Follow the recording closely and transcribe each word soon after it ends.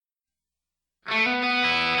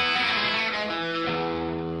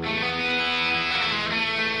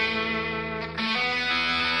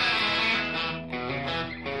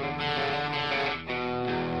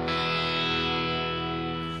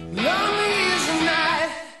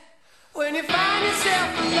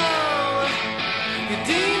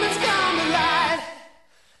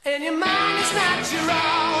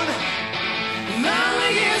drawn.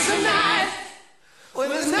 Lonely is the night when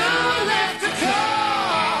there's no one left to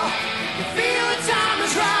call. You feel the time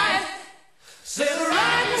is right. Say the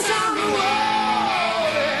writing's on the wall.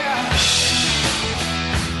 Yeah.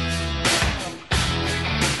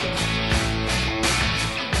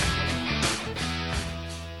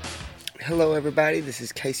 Hello everybody, this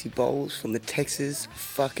is Casey Bowles from the Texas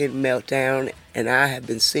fucking Meltdown, and I have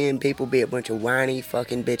been seeing people be a bunch of whiny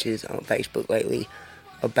fucking bitches on Facebook lately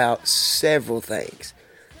about several things.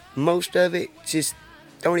 Most of it just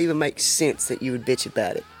don't even make sense that you would bitch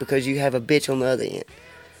about it, because you have a bitch on the other end.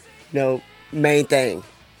 No, main thing,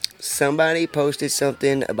 somebody posted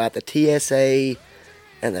something about the TSA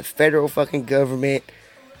and the federal fucking government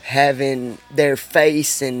having their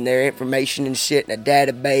face and their information and shit in a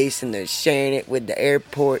database, and they're sharing it with the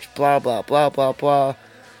airports, blah, blah, blah, blah, blah.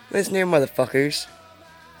 Listen here, motherfuckers.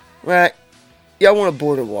 Right? Y'all want a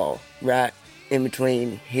border wall, right? In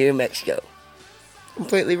between here and Mexico.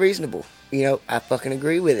 Completely reasonable. You know, I fucking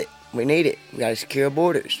agree with it. We need it. We gotta secure our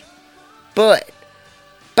borders. But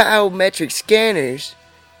biometric scanners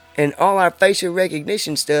and all our facial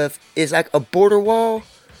recognition stuff is like a border wall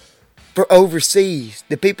for overseas.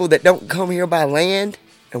 The people that don't come here by land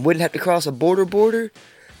and wouldn't have to cross a border,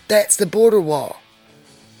 that's the border wall.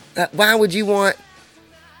 Why would you want...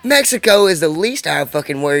 Mexico is the least of our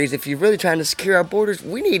fucking worries. If you're really trying to secure our borders,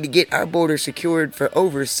 we need to get our borders secured for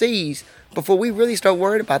overseas before we really start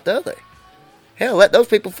worrying about the other. Hell, let those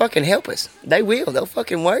people fucking help us. They will. They'll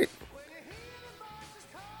fucking work.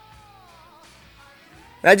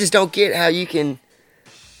 I just don't get how you can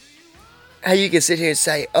sit here and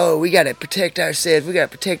say, oh, we gotta protect ourselves, we gotta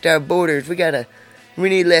protect our borders, we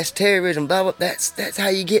need less terrorism, blah, blah. That's how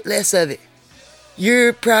you get less of it.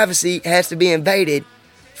 Your privacy has to be invaded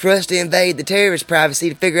for us to invade the terrorist privacy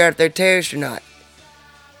to figure out if they're terrorists or not.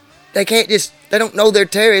 They don't know they're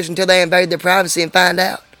terrorists until they invade their privacy and find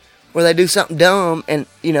out. Or they do something dumb and,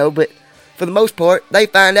 but for the most part, they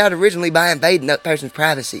find out originally by invading that person's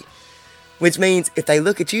privacy. Which means if they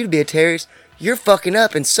look at you to be a terrorist, you're fucking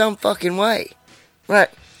up in some fucking way. Right?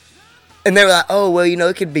 And they're like, oh, well,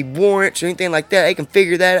 it could be warrants or anything like that. They can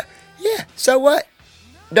figure that out. Yeah, so what?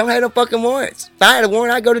 Don't have no fucking warrants. If I had a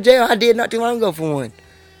warrant, I'd go to jail. I did not too long ago for one.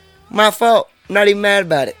 My fault. I'm not even mad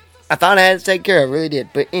about it. I thought I had to take care of it. I really did.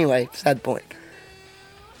 But anyway, beside the point.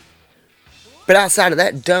 But outside of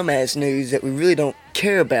that dumbass news that we really don't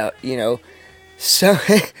care about, so,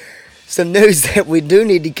 some news that we do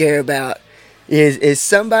need to care about is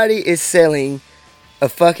somebody is selling a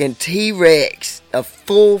fucking T-Rex, a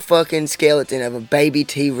full fucking skeleton of a baby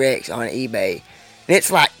T-Rex on eBay. And it's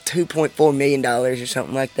like $2.4 million or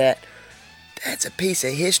something like that. That's a piece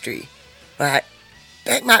of history. Like,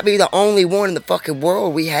 that might be the only one in the fucking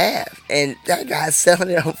world we have. And that guy's selling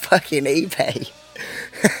it on fucking eBay.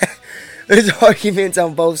 There's arguments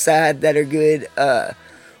on both sides that are good.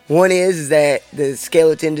 One is that the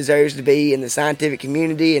skeleton deserves to be in the scientific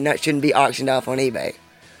community and that shouldn't be auctioned off on eBay.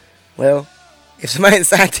 Well, if somebody in the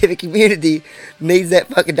scientific community needs that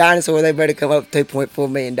fucking dinosaur, they better come up with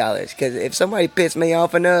 $2.4 million. Because if somebody pissed me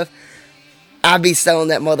off enough, I'd be selling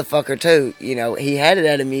that motherfucker too. He had it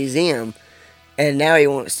at a museum and now he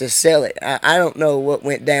wants to sell it. I don't know what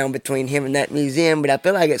went down between him and that museum, but I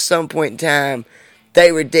feel like at some point in time,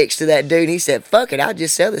 they were dicks to that dude. And he said, fuck it, I'll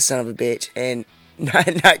just sell this son of a bitch. And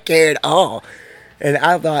not care at all. And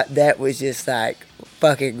I thought that was just like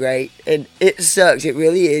fucking great. And it sucks. It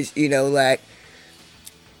really is.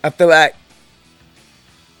 I feel like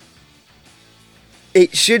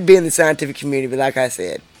it should be in the scientific community, but like I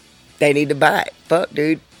said, they need to buy it. Fuck,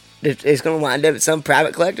 dude. It's gonna wind up at some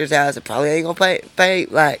private collector's house that probably ain't gonna pay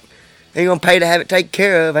like ain't gonna pay to have it taken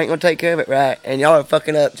care of, ain't gonna take care of it right. And y'all are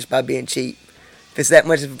fucking up just by being cheap. If it's that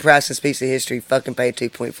much of a priceless piece of history, fucking pay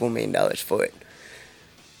 $2.4 million for it.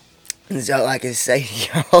 That's all I can say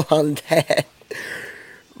to y'all on that.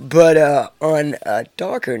 But on a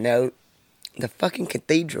darker note, the fucking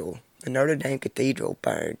cathedral, the Notre Dame Cathedral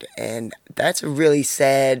burned. And that's a really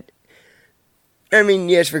sad... I mean,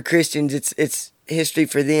 yes, for Christians, it's history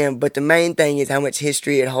for them. But the main thing is how much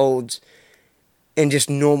history it holds in just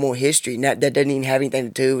normal history. That doesn't even have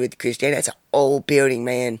anything to do with Christianity. That's an old building,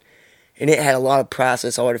 man. And it had a lot of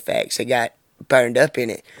priceless artifacts that got burned up in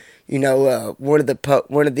it. One of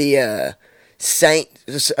the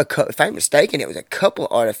saints, if I'm mistaken, it was a couple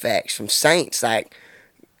artifacts from saints. Like,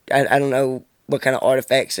 I don't know what kind of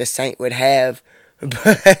artifacts a saint would have,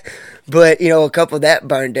 but a couple of that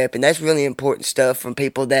burned up, and that's really important stuff from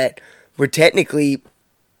people that were technically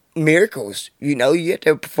miracles. You have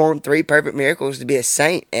to perform 3 perfect miracles to be a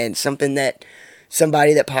saint, and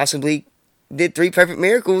somebody that possibly did 3 perfect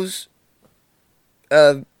miracles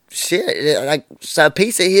shit, like, so a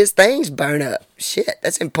piece of his things burn up. Shit,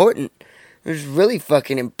 that's important. It's really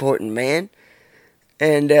fucking important, man.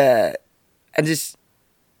 And, I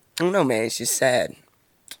don't know, man, it's just sad.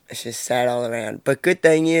 It's just sad all around. But good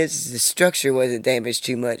thing is the structure wasn't damaged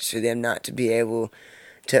too much for them not to be able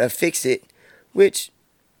to fix it, which,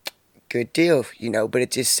 good deal, but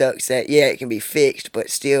it just sucks that, yeah, it can be fixed, but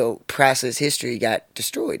still, priceless history got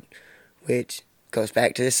destroyed, which goes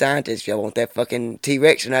back to the scientists. Y'all want that fucking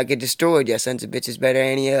T-Rex to not get destroyed, y'all sons of bitches better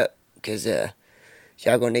ante up, because,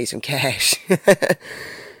 y'all gonna need some cash.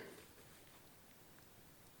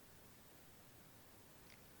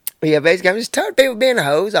 But yeah, basically, I'm just tired of people being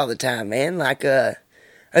hoes all the time, man. Like, I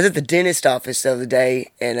was at the dentist office the other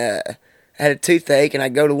day, and, I had a toothache, and I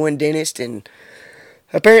go to one dentist, and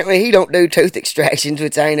apparently he don't do tooth extractions,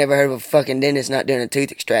 which I ain't never heard of a fucking dentist not doing a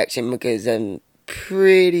tooth extraction, because I'm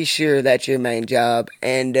pretty sure that's your main job.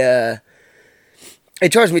 And, they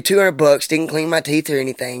charged me $200, didn't clean my teeth or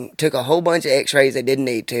anything, took a whole bunch of x-rays they didn't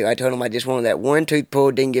need to. I told them I just wanted that one tooth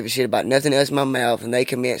pulled, didn't give a shit about nothing else in my mouth, and they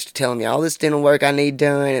commenced telling me all this dental work I need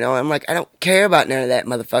done, and all. I'm like, I don't care about none of that,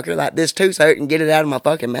 motherfucker. Like, this tooth's hurting, get it out of my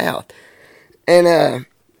fucking mouth. And,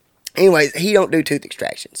 anyways, he don't do tooth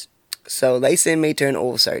extractions. So they send me to an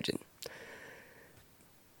oral surgeon.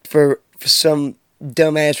 For some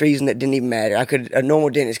dumbass reason that didn't even matter. A normal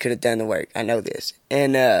dentist could have done the work. I know this.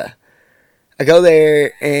 And, I go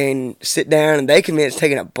there and sit down, and they commence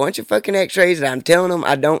taking a bunch of fucking x-rays, and I'm telling them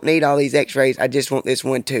I don't need all these x-rays, I just want this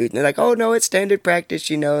one tooth. And they're like, oh, no, it's standard practice,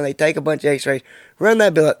 and they take a bunch of x-rays, run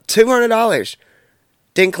that bill up, $200.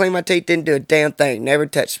 Didn't clean my teeth, didn't do a damn thing, never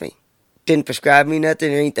touched me. Didn't prescribe me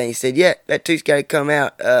nothing or anything. He said, yeah, that tooth's got to come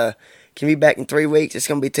out, can be back in 3 weeks, it's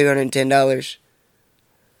going to be $210.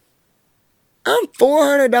 I'm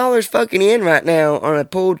 $400 fucking in right now on a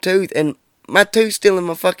pulled tooth, and my tooth's still in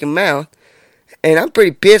my fucking mouth. And I'm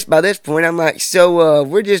pretty pissed by this point. I'm like, so,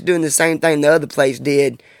 we're just doing the same thing the other place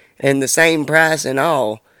did, and the same price and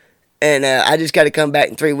all. And, I just got to come back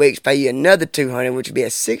in 3 weeks, pay you another $200, which would be a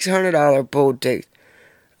 $600 pulled tooth.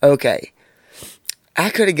 Okay. I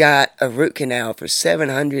could have got a root canal for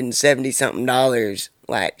 $770-something,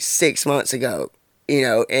 like 6 months ago,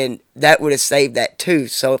 and that would have saved that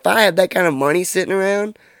tooth. So if I had that kind of money sitting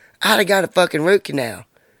around, I'd have got a fucking root canal.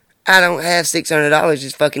 I don't have $600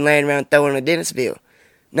 just fucking laying around throwing a dentist bill.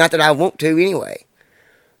 Not that I want to anyway.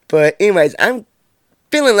 But anyways, I'm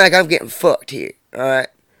feeling like I'm getting fucked here, alright?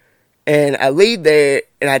 And I leave there,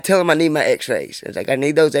 and I tell them I need my x-rays. It's like, I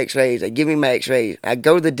need those x-rays. They give me my x-rays. I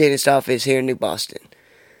go to the dentist office here in New Boston.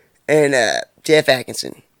 And, Jeff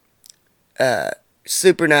Atkinson.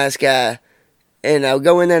 Super nice guy. And I'll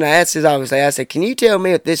go in there and I ask his office, I said, can you tell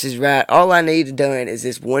me if this is right? All I need to do is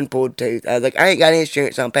this one pulled tooth. I was like, I ain't got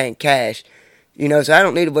insurance, so I'm paying cash. So I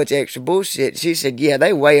don't need a bunch of extra bullshit. She said, yeah,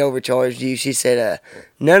 they way overcharged you. She said,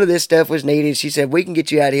 none of this stuff was needed. She said, we can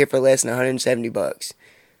get you out of here for less than $170.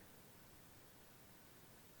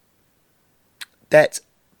 That's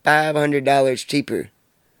 $500 cheaper.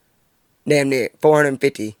 Damn near,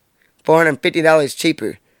 $450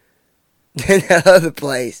 cheaper than the other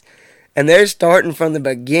place. And they're starting from the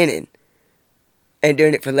beginning and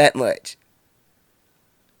doing it for that much.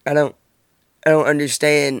 I don't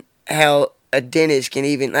understand how a dentist can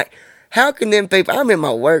even, like, how can them people, I'm in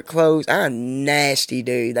my work clothes, I'm nasty,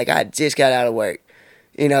 dude. Like, I just got out of work.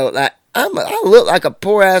 Like, I look like a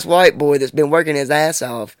poor ass white boy that's been working his ass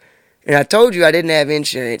off. And I told you I didn't have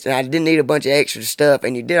insurance and I didn't need a bunch of extra stuff.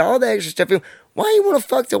 And you did all the extra stuff. Why you want to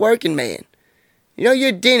fuck the working man? You're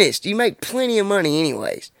a dentist. You make plenty of money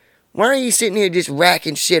anyways. Why are you sitting here just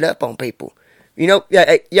racking shit up on people? All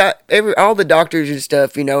the doctors and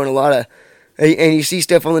stuff, and a lot of, and you see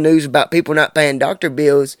stuff on the news about people not paying doctor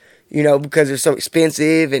bills, because they're so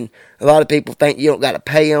expensive, and a lot of people think you don't got to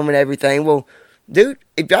pay them and everything. Well, dude,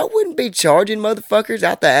 if y'all wouldn't be charging motherfuckers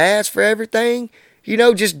out the ass for everything,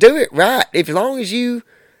 just do it right. If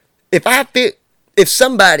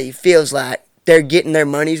somebody feels like they're getting their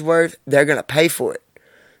money's worth, they're going to pay for it.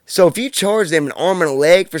 So if you charge them an arm and a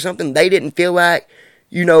leg for something they didn't feel like,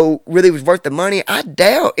 really was worth the money, I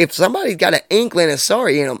doubt if somebody's got an inkling of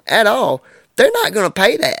sorry in them at all, they're not going to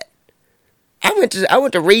pay that. I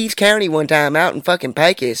went to Reeves County one time out in fucking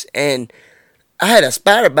Pecos, and I had a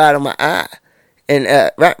spider bite on my eye. And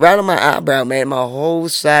right on my eyebrow, man, my whole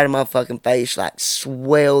side of my fucking face, like,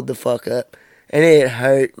 swelled the fuck up. And it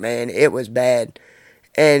hurt, man. It was bad.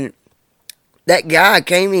 And that guy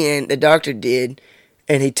came in, the doctor did,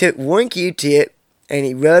 and he took one Q-tip, and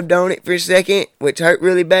he rubbed on it for a second, which hurt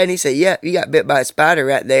really bad. And he said, yeah, you got bit by a spider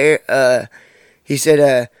right there. He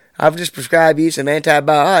said, I'll just prescribe you some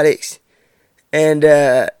antibiotics. And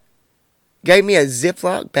gave me a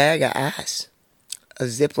Ziploc bag of ice. A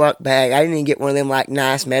Ziploc bag. I didn't even get one of them like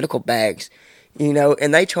nice medical bags, you know.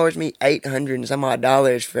 And they charged me $800 and some odd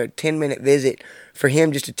for a 10-minute visit for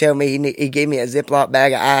him just to tell me he gave me a Ziploc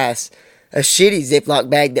bag of ice, a shitty Ziploc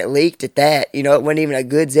bag that leaked at that. You know, it wasn't even a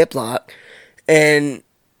good Ziploc, and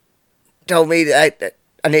told me that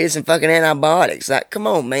I needed some fucking antibiotics. Like, come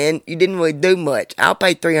on, man, you didn't really do much. I'll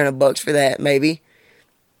pay $300 for that, maybe.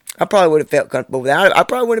 I probably would have felt comfortable with that. I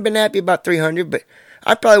probably would have been happy about $300, but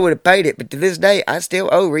I probably would have paid it. But to this day, I still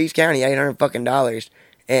owe Reeves County $800 fucking dollars,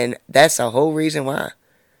 and that's the whole reason why.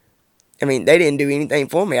 I mean, they didn't do anything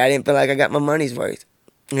for me. I didn't feel like I got my money's worth,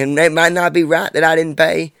 and it might not be right that I didn't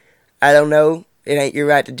pay. I don't know. It ain't your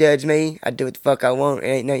right to judge me. I do what the fuck I want. It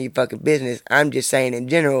ain't none of your fucking business. I'm just saying in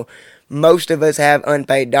general, most of us have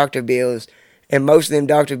unpaid doctor bills, and most of them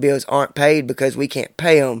doctor bills aren't paid because we can't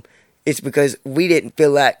pay them. It's because we didn't feel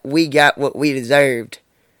like we got what we deserved.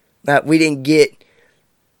 Like we didn't get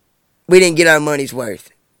our money's worth.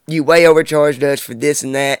 You way overcharged us for this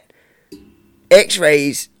and that.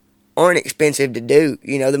 X-rays aren't expensive to do.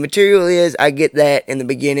 You know, the material is, I get that in the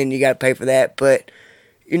beginning, you gotta pay for that, but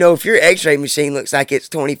you know, if your x-ray machine looks like it's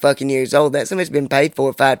 20 fucking years old, that something's been paid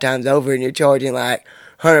for 5 times over and you're charging like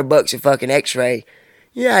 $100 a fucking x-ray,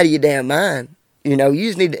 you're out of your damn mind. You know, you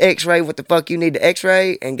just need to x-ray what the fuck you need to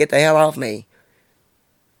x-ray and get the hell off me.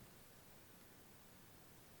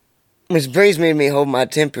 Which brings me to me holding my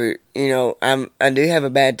temper. You know, I do have a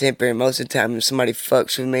bad temper, and most of the time if somebody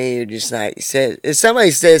fucks with me or just like if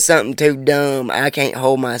somebody says something too dumb, I can't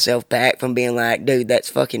hold myself back from being like, dude, that's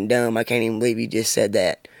fucking dumb. I can't even believe you just said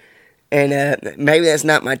that. And maybe that's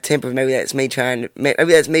not my temper. Maybe that's me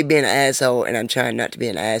maybe that's me being an asshole, and I'm trying not to be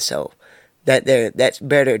an asshole. That's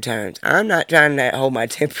better terms. I'm not trying to hold my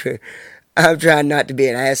temper. I'm trying not to be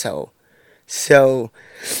an asshole. So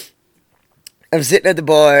I'm sitting at the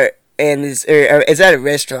bar, and it's at a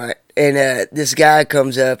restaurant, and this guy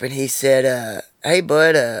comes up and he said, "Hey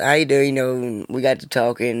bud, how you doing?" You know, we got to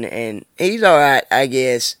talking, and he's all right, I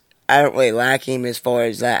guess. I don't really like him as far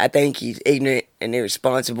as that. I think he's ignorant and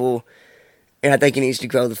irresponsible, and I think he needs to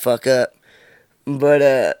grow the fuck up.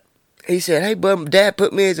 But he said, "Hey bud, my dad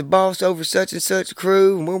put me as a boss over such and such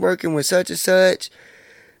crew, and we're working with such and such."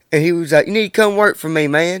 And he was like, "You need to come work for me,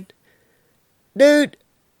 man." Dude,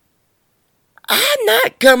 I'm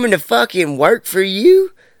not coming to fucking work for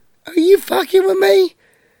you. Are you fucking with me?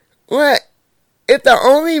 What? If the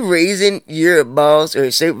only reason you're a boss or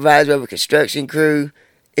a supervisor of a construction crew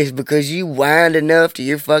is because you whined enough to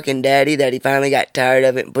your fucking daddy that he finally got tired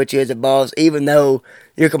of it and put you as a boss, even though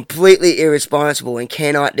you're completely irresponsible and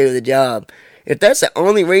cannot do the job. If that's the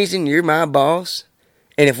only reason you're my boss,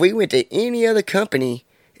 and if we went to any other company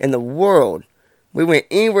in the world, we went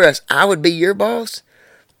anywhere else, I would be your boss,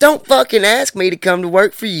 don't fucking ask me to come to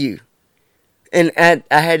work for you. And I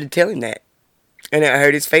had to tell him that. And it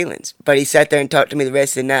hurt his feelings. But he sat there and talked to me the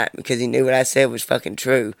rest of the night because he knew what I said was fucking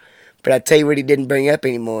true. But I tell you what he didn't bring up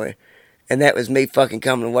anymore. And that was me fucking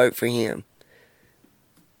coming to work for him.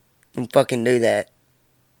 And fucking knew that.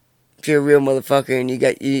 If you're a real motherfucker and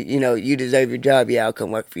you deserve your job, yeah, I'll come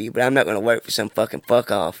work for you. But I'm not going to work for some fucking fuck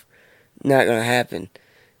off. Not going to happen.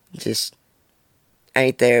 Just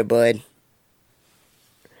ain't there, bud.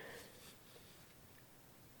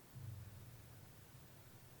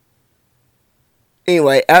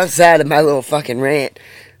 Anyway, outside of my little fucking rant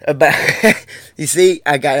about, you see,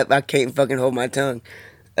 I can't fucking hold my tongue.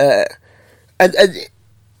 On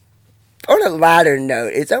a lighter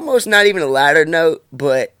note, it's almost not even a lighter note,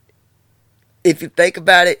 but if you think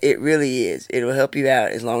about it, it really is. It'll help you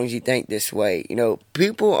out as long as you think this way. You know,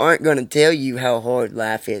 people aren't going to tell you how hard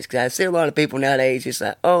life is, because I see a lot of people nowadays just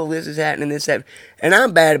like, oh, this is happening, this happening, and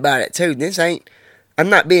I'm bad about it too.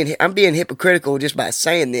 I'm being hypocritical just by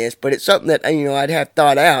saying this, but it's something that, you know, I'd have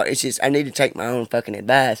thought out. It's just, I need to take my own fucking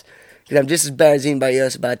advice, because I'm just as bad as anybody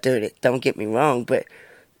else about doing it. Don't get me wrong, but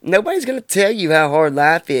nobody's going to tell you how hard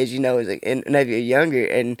life is, you know, whenever you're younger,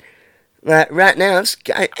 and right now, I'm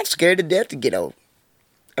scared to death to get old.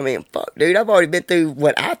 I mean, fuck, dude, I've already been through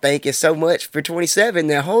what I think is so much for 27,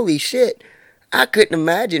 that holy shit, I couldn't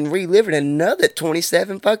imagine reliving another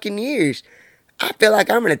 27 fucking years. I feel like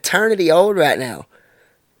I'm an eternity old right now.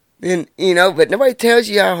 And, you know, but nobody tells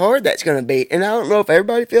you how hard that's going to be. And I don't know if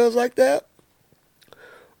everybody feels like that,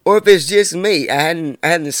 or if it's just me. I hadn't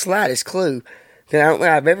the slightest clue. Because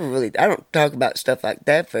I don't talk about stuff like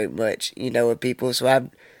that very much, you know, with people. So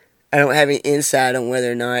I don't have any insight on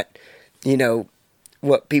whether or not, you know,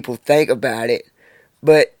 what people think about it.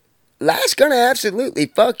 But life's going to absolutely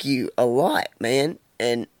fuck you a lot, man.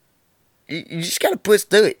 And you just got to push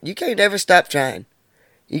through it. You can't never stop trying.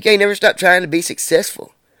 You can't never stop trying to be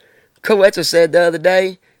successful. Coetzel said the other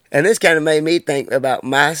day, and this kind of made me think about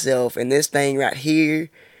myself and this thing right here,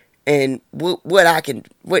 and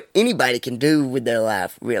what anybody can do with their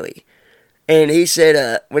life, really. And he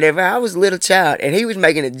said, whenever I was a little child, and he was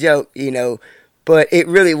making a joke, but it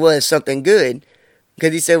really was something good.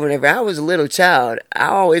 Because he said, whenever I was a little child, I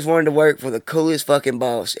always wanted to work for the coolest fucking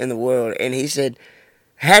boss in the world. And he said,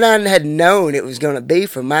 had I had known it was going to be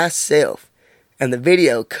for myself, and the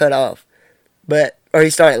video cut off, or he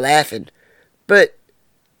started laughing. But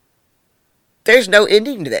there's no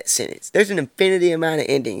ending to that sentence. There's an infinity amount of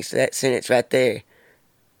endings to that sentence right there.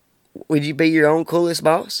 Would you be your own coolest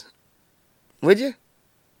boss? Would you?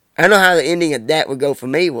 I know how the ending of that would go for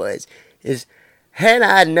me is had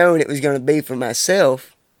I known it was going to be for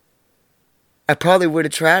myself, I probably would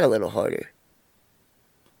have tried a little harder.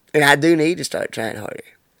 And I do need to start trying harder.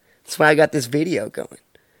 That's why I got this video going.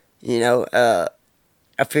 I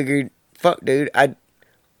figured, fuck, dude, I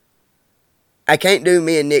can't do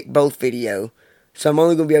me and Nick both video, so I'm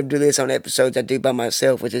only going to be able to do this on episodes I do by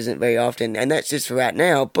myself, which isn't very often, and that's just for right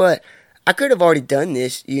now, but I could have already done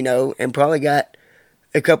this, and probably got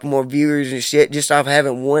a couple more viewers and shit just off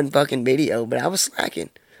having one fucking video, but I was slacking.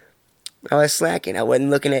 I wasn't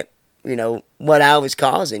looking at, what I was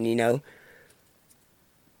causing,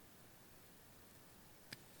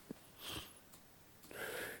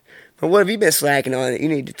 But what have you been slacking on that you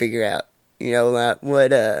need to figure out? Like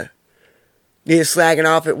what, you're slacking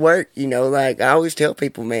off at work, like I always tell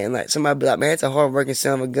people, man, like somebody be like, man, it's a hard working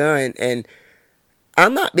son of a gun, and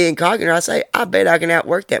I'm not being cocky. I say, I bet I can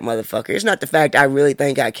outwork that motherfucker. It's not the fact I really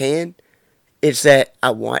think I can. It's that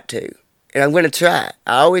I want to. And I'm going to try.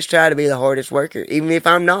 I always try to be the hardest worker, even if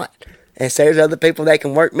I'm not. And so there's other people that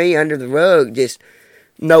can work me under the rug, just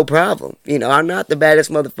no problem. I'm not the baddest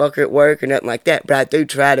motherfucker at work or nothing like that, but I do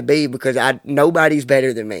try to be because nobody's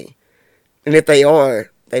better than me. And if they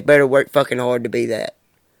are, they better work fucking hard to be that.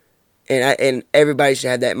 And everybody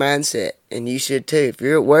should have that mindset. And you should too. If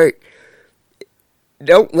you're at work,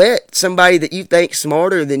 don't let somebody that you think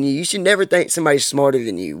smarter than you should never think somebody's smarter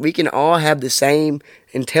than you. We can all have the same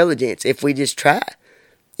intelligence if we just try.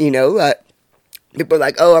 Like, people are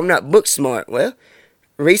like, oh, I'm not book smart. Well,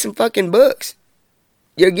 read some fucking books.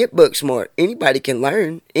 You'll get book smart. Anybody can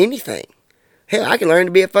learn anything. Hell, I can learn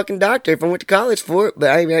to be a fucking doctor if I went to college for it, but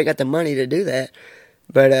I ain't got the money to do that.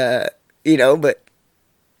 But, but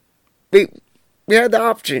we have the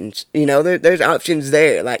options. There's options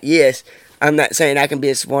there. Like, yes, I'm not saying I can be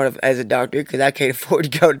as smart as a doctor because I can't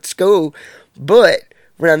afford to go to school. But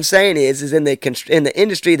what I'm saying is in the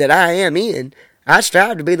industry that I am in, I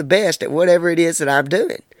strive to be the best at whatever it is that I'm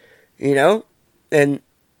doing. And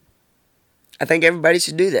I think everybody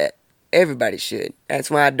should do that. Everybody should.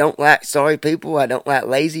 That's why I don't like sorry people. I don't like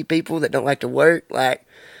lazy people that don't like to work. Like,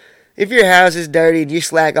 if your house is dirty and you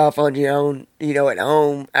slack off on your own, at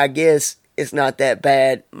home, I guess it's not that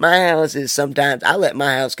bad. My house is sometimes, I let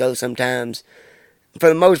my house go sometimes. For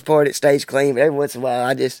the most part, it stays clean, but every once in a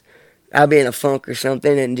while, I'll be in a funk or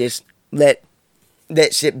something and just let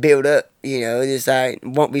that shit build up, just I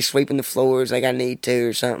won't be sweeping the floors like I need to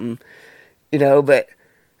or something, but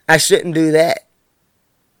I shouldn't do that.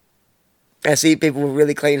 I see people with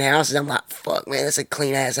really clean houses, I'm like, fuck, man, that's a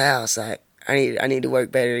clean ass house. Like, I need to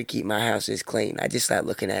work better to keep my house this clean. I just like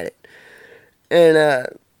looking at it. And,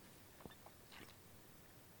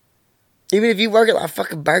 even if you work at like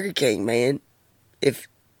fucking Burger King, man, if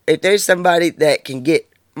there's somebody that can get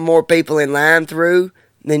more people in line through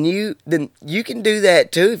than you can do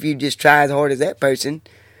that too if you just try as hard as that person.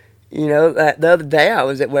 Like the other day I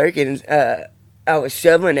was at work and I was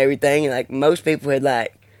shoveling everything, and like most people had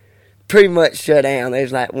like pretty much shut down.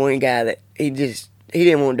 There's like one guy that he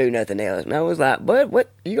didn't want to do nothing else, and I was like,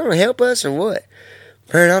 what you gonna help us or what?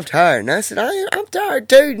 Man, I'm tired. And I said, I'm tired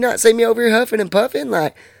too. You not see me over here huffing and puffing?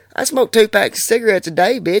 Like, I smoke 2 packs of cigarettes a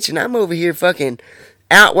day, bitch, and I'm over here fucking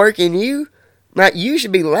outworking you. Like, you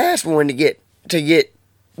should be the last one to get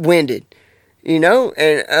winded, And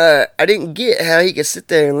I didn't get how he could sit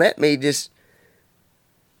there and let me just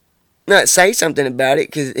not say something about it,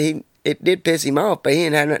 because it did piss him off, but he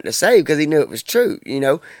didn't have nothing to say because he knew it was true.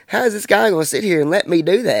 How is this guy gonna sit here and let me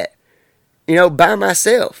do that? By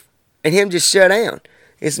myself, and him just shut down.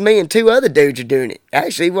 It's me and 2 other dudes are doing it.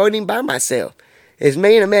 Actually, it wasn't even by myself. It's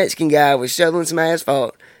me and a Mexican guy was shoveling some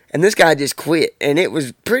asphalt, and this guy just quit, and it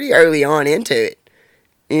was pretty early on into it.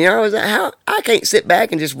 I was like, how I can't sit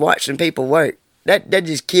back and just watch some people work. That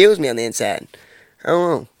just kills me on the inside. I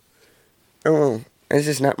don't know. It's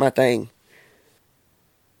just not my thing.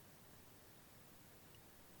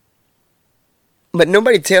 But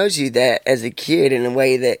nobody tells you that as a kid in a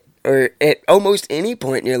way that or at almost any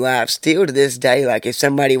point in your life, still to this day, like if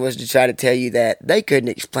somebody was to try to tell you that, they couldn't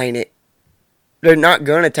explain it. They're not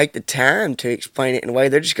going to take the time to explain it in a way.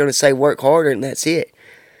 They're just going to say work harder and that's it.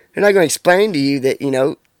 They're not going to explain to you that,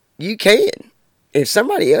 you can. If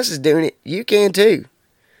somebody else is doing it, you can too.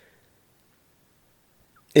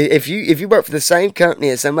 If you work for the same company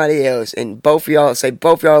as somebody else and both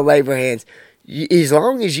of y'all labor hands, as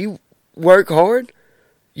long as you work hard,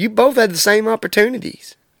 you both have the same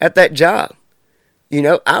opportunities at that job.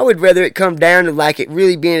 I would rather it come down to like it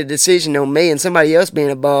really being a decision on me and somebody else being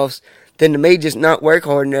a boss than to me just not work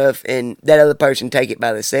hard enough and that other person take it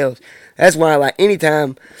by themselves. That's why, like,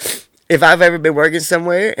 anytime, if I've ever been working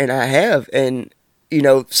somewhere, and I have, and,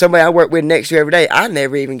 somebody I work with next to every day, I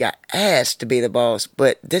never even got asked to be the boss,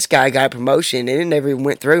 but this guy got a promotion, and it never even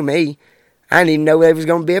went through me. I didn't even know there was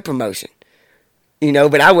going to be a promotion.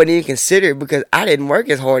 But I wouldn't even consider it because I didn't work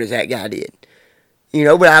as hard as that guy did.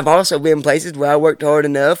 But I've also been places where I worked hard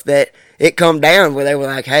enough that it come down where they were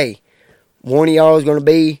like, hey, one of y'all is going to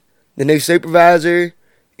be the new supervisor,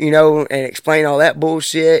 and explain all that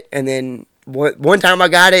bullshit. And then one time I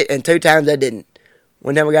got it, and 2 times I didn't.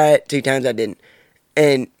 One time I got it, 2 times I didn't.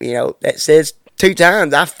 And, that says 2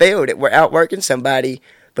 times I failed at outworking somebody,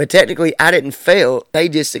 but technically I didn't fail. They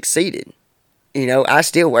just succeeded. I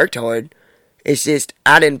still worked hard. It's just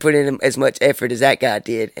I didn't put in as much effort as that guy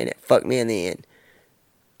did, and it fucked me in the end.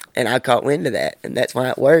 And I caught wind of that, and that's why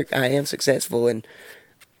at work I am successful, and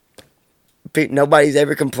nobody's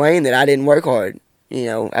ever complained that I didn't work hard.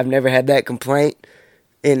 I've never had that complaint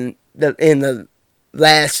in the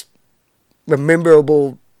last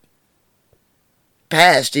rememberable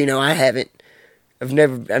past. I haven't. I've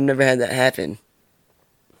never had that happen.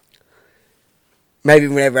 Maybe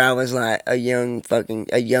whenever I was like a young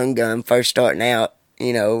gun first starting out,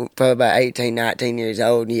 probably about 18, 19 years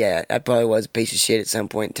old, yeah, I probably was a piece of shit at some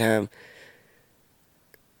point in time.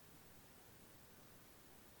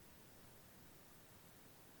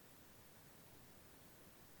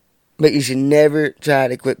 But you should never try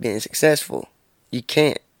to quit being successful. You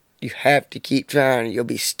can't. You have to keep trying. You'll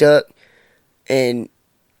be stuck. And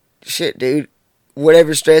shit, dude,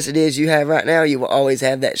 whatever stress it is you have right now, you will always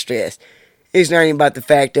have that stress. It's not even about the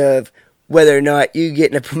fact of whether or not you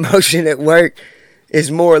getting a promotion at work is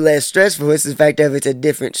more or less stressful. It's the fact of it's a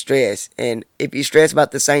different stress. And if you stress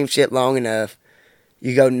about the same shit long enough,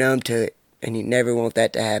 you go numb to it. And you never want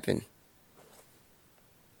that to happen.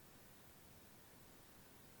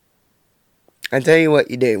 I tell you what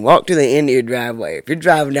you do. Walk to the end of your driveway. If you're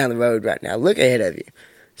driving down the road right now, look ahead of you.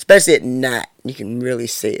 Especially at night. You can really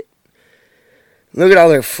see it. Look at all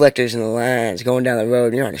the reflectors and the lines going down the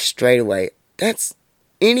road. You're on a straightaway. That's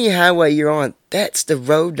any highway you're on. That's the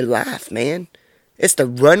road to life, man. It's the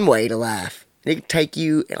runway to life. It can take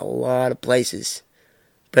you in a lot of places.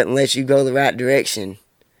 But unless you go the right direction,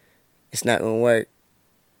 it's not going to work.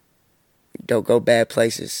 Don't go bad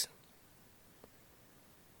places.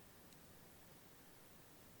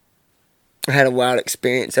 I had a wild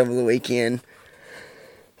experience over the weekend.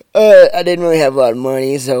 I didn't really have a lot of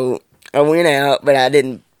money, so I went out, but I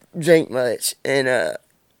didn't drink much. And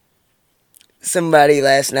somebody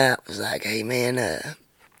last night was like, hey man, I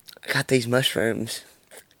got these mushrooms.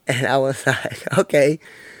 And I was like, okay.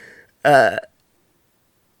 I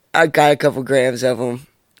got a couple grams of them.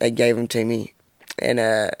 They gave them to me.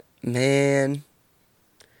 And man,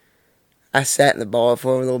 I sat in the bar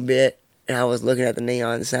for a little bit. And I was looking at the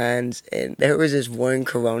neon signs, and there was this one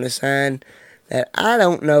Corona sign that I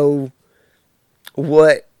don't know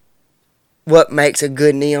what makes a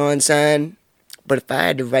good neon sign, but if I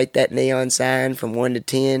had to rate that neon sign from 1 to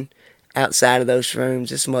 10 outside of those shrooms,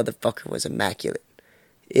 this motherfucker was immaculate.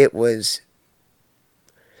 I was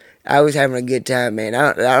having a good time, man.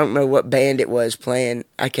 I don't know what band it was playing.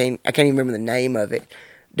 I can't even remember the name of it,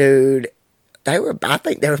 dude. I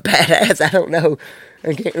think they were badass. I don't know.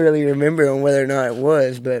 I can't really remember on whether or not it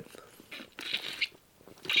was, but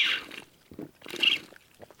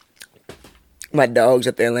my dog's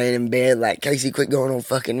up there laying in bed like, Casey, quit going on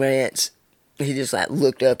fucking rants. He just like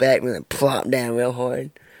looked up at me and plopped down real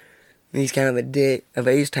hard. He's kind of a dick. I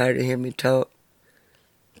bet he's tired of hearing me talk.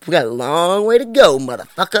 We got a long way to go,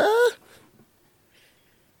 motherfucker.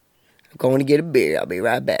 I'm going to get a beer. I'll be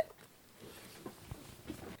right back.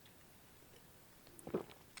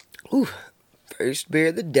 Ooh. First beer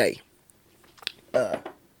of the day.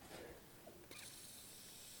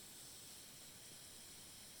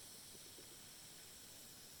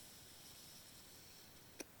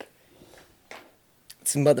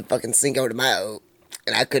 It's motherfucking Cinco de Mayo,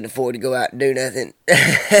 and I couldn't afford to go out and do nothing,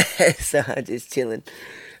 so I'm just chilling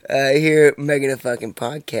here making a fucking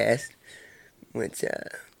podcast, which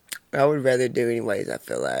I would rather do anyways, I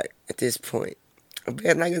feel like, at this point.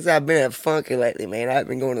 But like I said, I've been at funky lately, man. I haven't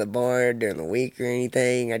been going to the bar during the week or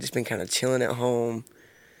anything. I just been kind of chilling at home.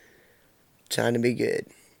 Trying to be good.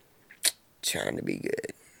 Trying to be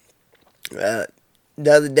good. The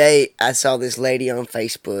other day, I saw this lady on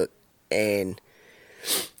Facebook, and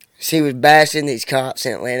she was bashing these cops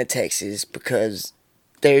in Atlanta, Texas, because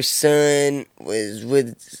their son was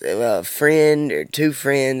with a friend or two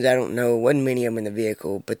friends. I don't know. Wasn't many of them in the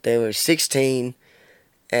vehicle, but they were 16,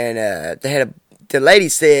 and the lady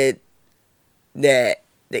said that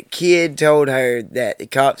the kid told her that the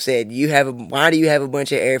cop said, "Why do you have a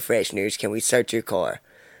bunch of air fresheners? Can we search your car?"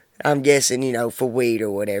 I'm guessing, for weed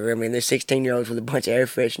or whatever. I mean, they're 16-year-olds with a bunch of air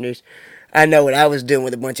fresheners. I know what I was doing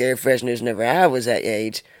with a bunch of air fresheners whenever I was that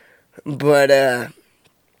age. But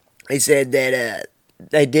he said that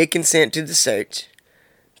they did consent to the search.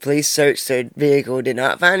 Police searched their vehicle, did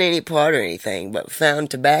not find any pot or anything, but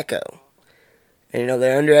found tobacco. And,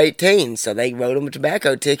 they're under 18, so they wrote them a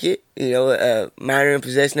tobacco ticket, minor in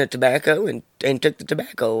possession of tobacco, and took the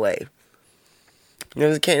tobacco away. There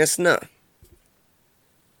was a can of snuff.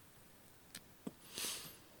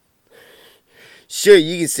 Sure,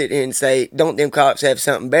 you can sit here and say, don't them cops have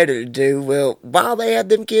something better to do? Well, while they had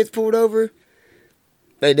them kids pulled over,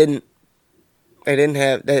 they didn't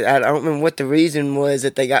have, I don't remember what the reason was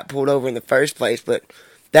that they got pulled over in the first place, but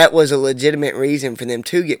that was a legitimate reason for them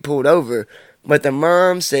to get pulled over. But the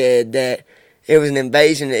mom said that it was an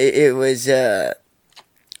invasion, it was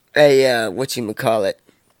whatchamacallit.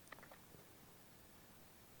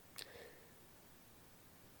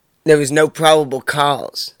 There was no probable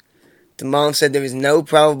cause. The mom said there was no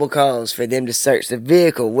probable cause for them to search the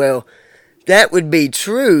vehicle. Well, that would be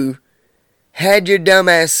true had your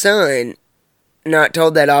dumbass son not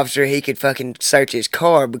told that officer he could fucking search his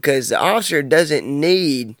car, because the officer doesn't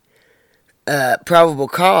need probable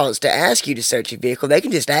cause to ask you to search your vehicle. They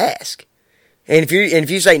can just ask. And if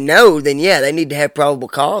you say no, then yeah, they need to have probable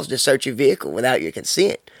cause to search your vehicle without your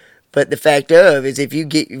consent. But the fact of is, if you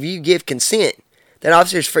give consent, that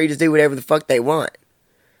officer is free to do whatever the fuck they want.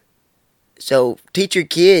 So, teach your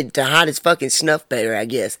kid to hide his fucking snuff better, I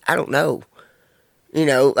guess. I don't know.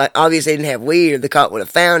 Obviously they didn't have weed or the cop would have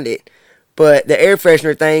found it. But the air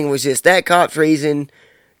freshener thing was just that cop's reason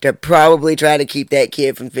to probably try to keep that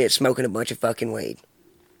kid from smoking a bunch of fucking weed.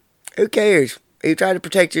 Who cares? You try to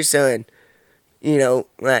protect your son.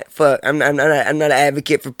 Fuck. I'm not an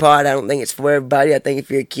advocate for pot. I don't think it's for everybody. I think if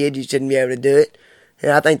you're a kid, you shouldn't be able to do it.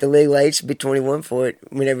 And I think the legal age should be 21 for it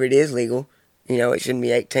whenever it is legal. It shouldn't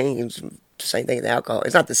be 18. It's the same thing as alcohol.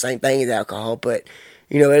 It's not the same thing as alcohol, but,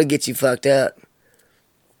 it'll get you fucked up.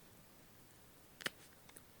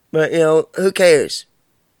 But, who cares?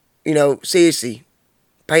 Seriously,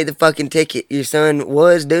 pay the fucking ticket. Your son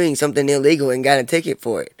was doing something illegal and got a ticket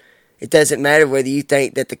for it. It doesn't matter whether you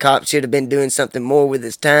think that the cop should have been doing something more with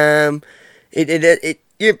his time.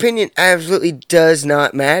 Your opinion absolutely does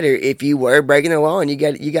not matter if you were breaking the law and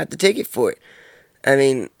you got the ticket for it. I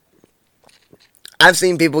mean, I've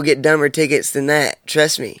seen people get dumber tickets than that.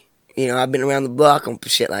 Trust me. I've been around the block on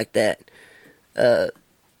shit like that.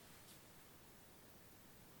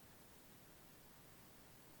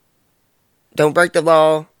 Don't break the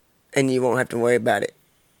law, and you won't have to worry about it.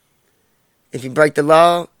 If you break the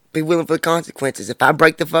law, be willing for the consequences. If I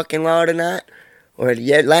break the fucking law tonight, or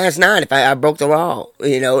last night, if I broke the law,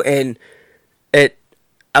 and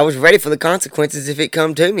I was ready for the consequences if it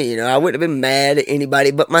come to me. I wouldn't have been mad at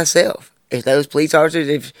anybody but myself. If those police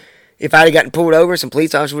officers, if I'd have gotten pulled over, some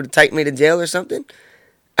police officers would have taken me to jail or something,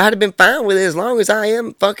 I'd have been fine with it as long as I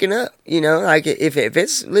am fucking up. Like if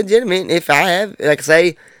it's legitimate, if I have, like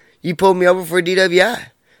say, you pulled me over for a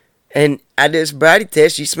DWI, and I did a sobriety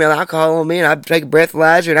test, you smell alcohol on me, and I take a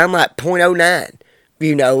breathalyzer, and I'm like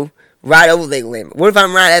 .09, right over the legal limit. What if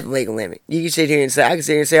I'm right at the legal limit? I can sit here and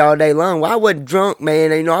say all day long, well, I wasn't drunk,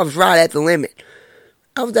 man, I was right at the limit.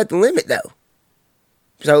 I was at the limit, though.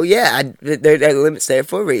 So, yeah, the limit's there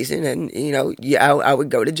for a reason, and, I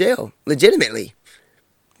would go to jail, legitimately.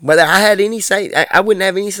 Whether I had any say, I wouldn't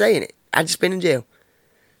have any say in it. I'd just been in jail.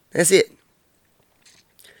 That's it.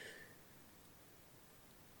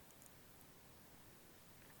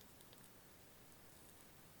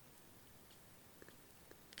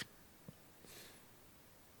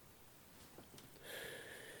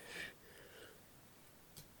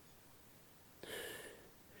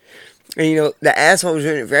 And, the assholes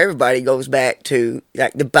doing it for everybody goes back to,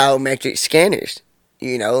 like, the biometric scanners.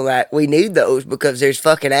 Like, we need those because there's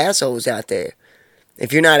fucking assholes out there.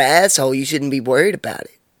 If you're not an asshole, you shouldn't be worried about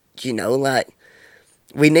it. Like,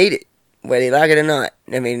 we need it. whether you like it or not.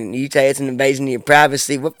 I mean, you say it's an invasion of your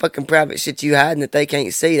privacy. What fucking private shit you hiding that they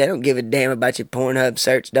can't see? They don't give a damn about your Pornhub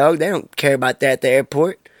search, dog. They don't care about that at the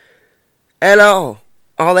airport. At all.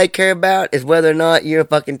 All they care about is whether or not you're a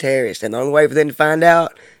fucking terrorist. And the only way for them to find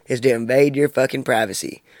out is to invade your fucking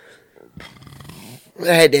privacy.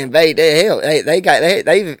 They had to invade.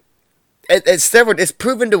 It's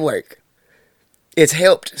proven to work. It's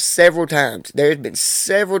helped several times. There's been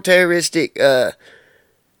several terroristic, I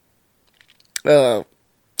don't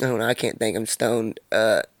know, I can't think, I'm stoned.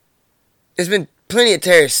 There's been plenty of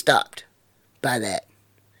terrorists stopped by that.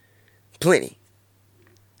 Plenty.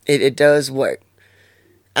 It does work.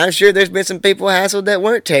 I'm sure there's been some people hassled that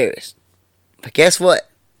weren't terrorists. But guess what?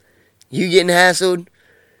 You getting hassled.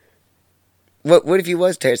 What if you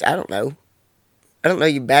was terrorist? I don't know. I don't know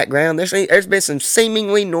your background. There's been some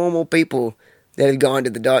seemingly normal people that have gone to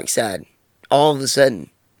the dark side. All of a sudden.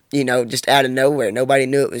 You know, just out of nowhere. Nobody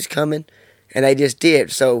knew it was coming. And they just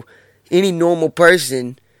did. So, any normal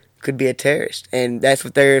person could be a terrorist. And that's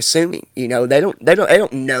what they're assuming. You know, they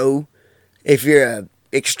don't know if you're a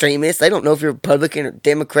extremist. They don't know if you're Republican or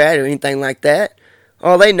Democrat or anything like that.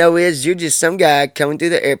 All they know is you're just some guy coming through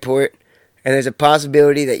the airport, and there's a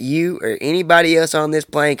possibility that you or anybody else on this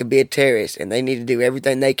plane could be a terrorist, and they need to do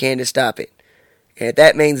everything they can to stop it. And if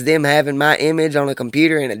that means them having my image on a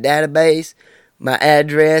computer in a database, my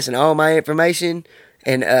address and all my information,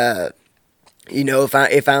 and you know,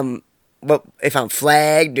 if I'm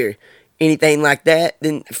flagged or anything like that,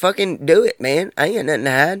 then fucking do it, man. I ain't got nothing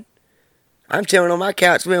to hide. I'm chilling on my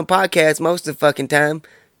couch doing podcasts most of the fucking time.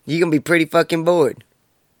 You're gonna be pretty fucking bored.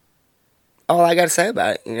 All I gotta say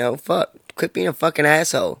about it, you know, fuck. Quit being a fucking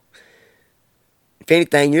asshole. If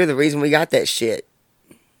anything, you're the reason we got that shit.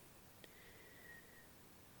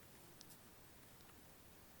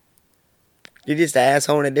 You're just an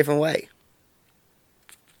asshole in a different way.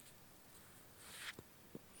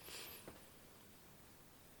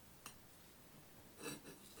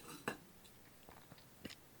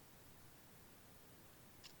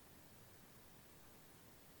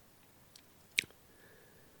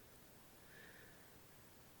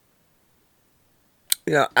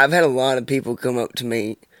 You know, I've had a lot of people come up to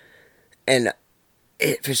me, and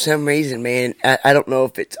for some reason, man, I don't know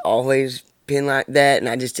if it's always been like that, and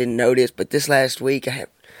I just didn't notice, but this last week, I had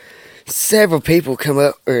several people come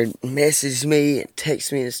up or message me and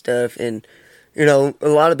text me and stuff, and, you know, a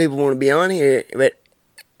lot of people want to be on here, but,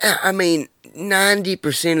 I mean,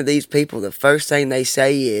 90% of these people, the first thing they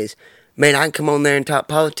say is, man, I can come on there and talk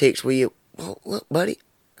politics with you. Well, look, buddy,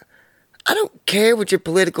 I don't care what your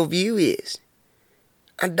political view is.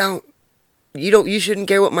 I don't. You shouldn't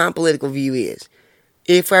care what my political view is.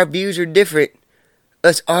 If our views are different,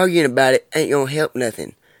 us arguing about it ain't gonna help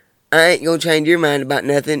nothing. I ain't gonna change your mind about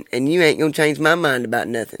nothing, and you ain't gonna change my mind about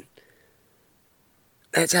nothing.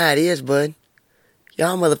 That's how it is, bud.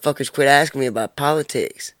 Y'all motherfuckers quit asking me about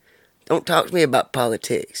politics. Don't talk to me about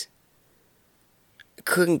politics. I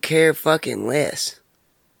couldn't care fucking less.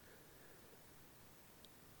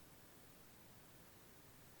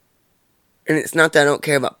 And it's not that I don't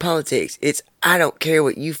care about politics. It's I don't care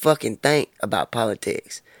what you fucking think about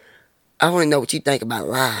politics. I want to know what you think about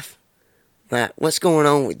life. Like, what's going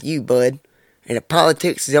on with you, bud? And if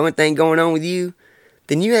politics is the only thing going on with you,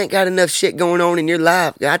 then you ain't got enough shit going on in your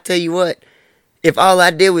life. I tell you what, if all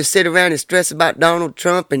I did was sit around and stress about Donald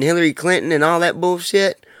Trump and Hillary Clinton and all that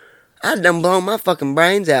bullshit, I'd done blown my fucking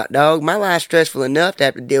brains out, dog. My life's stressful enough to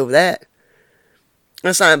have to deal with that.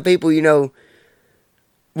 That's like people, you know,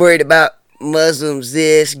 worried about Muslims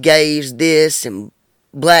this, gays this, and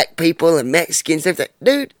black people and Mexicans, everything.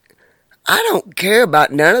 Dude, I don't care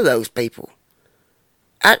about none of those people.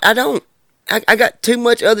 I don't. I got too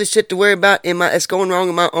much other shit to worry about that's going wrong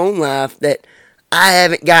in my own life that I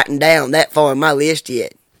haven't gotten down that far in my list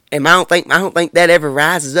yet. And I don't think that ever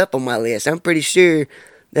rises up on my list. I'm pretty sure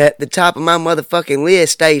that the top of my motherfucking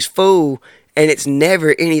list stays full, and it's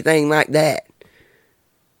never anything like that.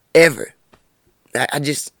 Ever. I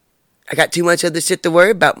got too much other shit to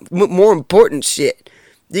worry about. More important shit.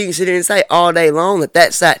 You can sit here and say all day long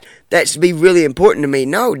that should be really important to me.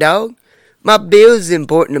 No, dog. My bills is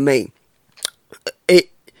important to me.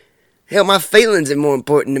 Hell, my feelings are more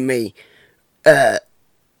important to me.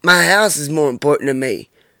 My house is more important to me.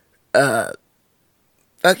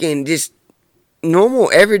 Fucking just normal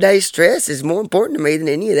everyday stress is more important to me than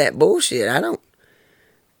any of that bullshit.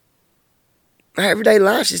 My everyday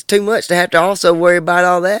life's just too much to have to also worry about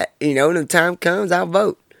all that. You know, when the time comes, I'll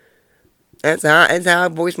vote. That's how I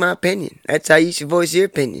voice my opinion. That's how you should voice your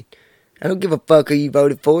opinion. I don't give a fuck who you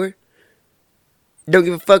voted for. Don't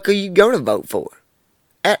give a fuck who you gonna vote for.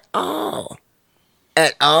 At all.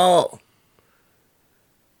 At all.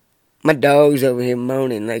 My dog's over here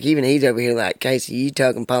moaning. Like, even he's over here like, Casey, you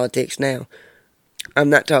talking politics now? I'm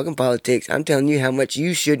not talking politics. I'm telling you how much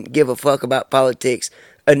you shouldn't give a fuck about politics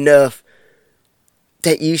enough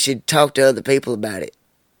that you should talk to other people about it.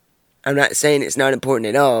 I'm not saying it's not important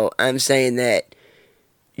at all. I'm saying that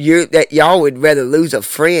y'all would rather lose a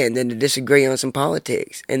friend than to disagree on some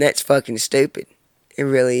politics. And that's fucking stupid. It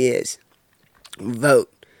really is.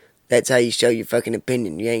 Vote. That's how you show your fucking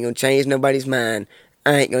opinion. You ain't gonna change nobody's mind.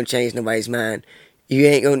 I ain't gonna change nobody's mind.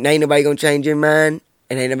 Ain't nobody gonna change your mind,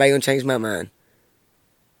 and ain't nobody gonna change my mind.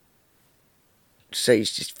 So you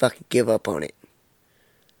just fucking give up on it.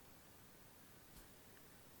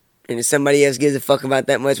 And if somebody else gives a fuck about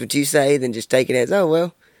that much what you say, then just take it as, oh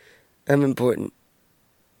well, I'm important.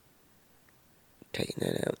 Taking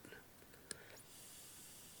that out.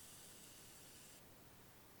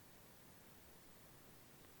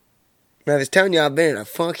 I was telling you I've been in a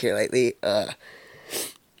funk here lately. I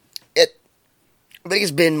think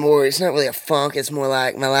it's been more, it's not really a funk, it's more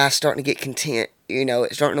like my life's starting to get content. You know,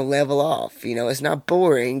 it's starting to level off. You know, it's not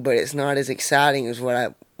boring, but it's not as exciting as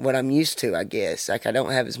what I'm used to, I guess. Like, I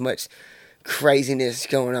don't have as much craziness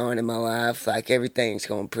going on in my life. Like, everything's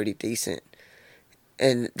going pretty decent.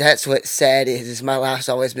 And that's what's sad is my life's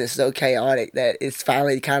always been so chaotic that it's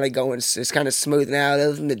finally kind of going, it's kind of smoothing out,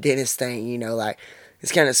 other than the dentist thing, you know, like,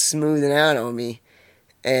 it's kind of smoothing out on me.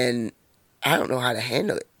 And I don't know how to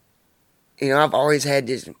handle it. You know, I've always had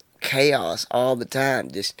this chaos all the time.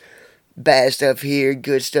 Just bad stuff here,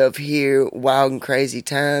 good stuff here, wild and crazy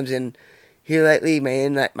times. And here lately,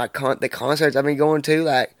 man, like the concerts I've been going to,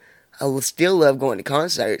 like, I will still love going to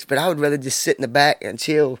concerts, but I would rather just sit in the back and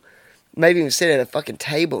chill. Maybe even sit at a fucking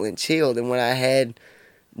table and chill than when I had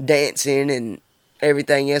dancing and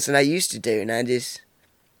everything else that I used to do. And I just,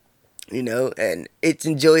 you know, and it's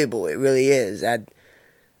enjoyable. It really is. I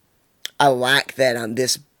like that I'm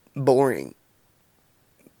this boring.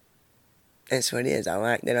 That's what it is. I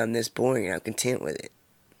like that I'm this boring and I'm content with it.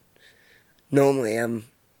 Normally I'm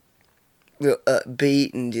real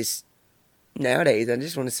upbeat and just, nowadays I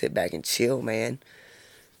just want to sit back and chill, man.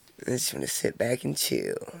 I just want to sit back and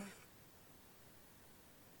chill.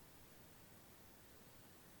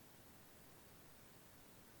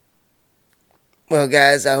 Well,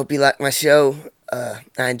 guys, I hope you liked my show. I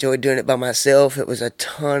enjoyed doing it by myself. It was a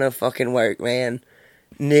ton of fucking work, man.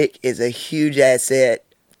 Nick is a huge asset.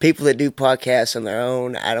 People that do podcasts on their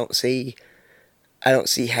own, I don't see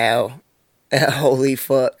how. Holy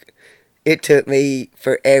fuck. It took me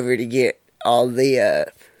forever to get all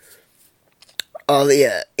the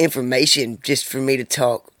information just for me to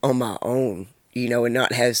talk on my own, you know, and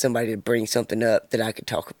not have somebody to bring something up that I could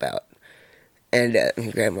talk about. And let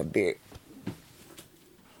me grab my beer.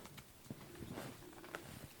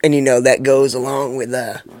 And, you know, that goes along with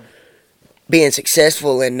being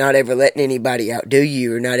successful and not ever letting anybody outdo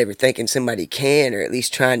you, or not ever thinking somebody can, or at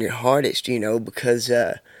least trying your hardest, you know, because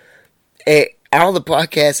all the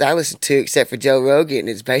podcasts I listen to except for Joe Rogan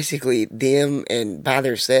is basically them and by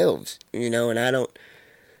themselves, you know, and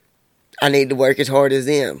I need to work as hard as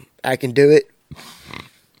them. I can do it.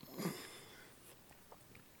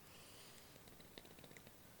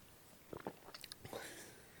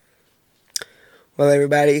 Well,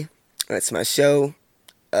 everybody, that's my show.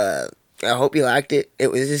 I hope you liked it.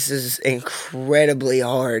 This is incredibly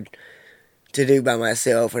hard to do by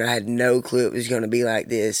myself, and I had no clue it was going to be like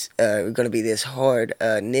this. Going to be this hard.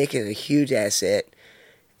 Nick is a huge asset,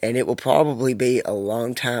 and it will probably be a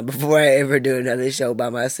long time before I ever do another show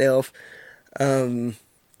by myself. Talking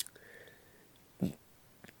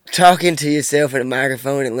to yourself in a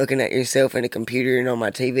microphone and looking at yourself in a computer and on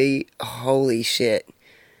my TV, holy shit.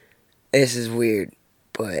 This is weird,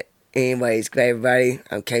 but anyways, everybody,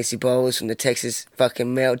 I'm Casey Bowles from the Texas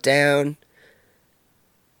fucking Meltdown.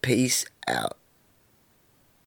 Peace out.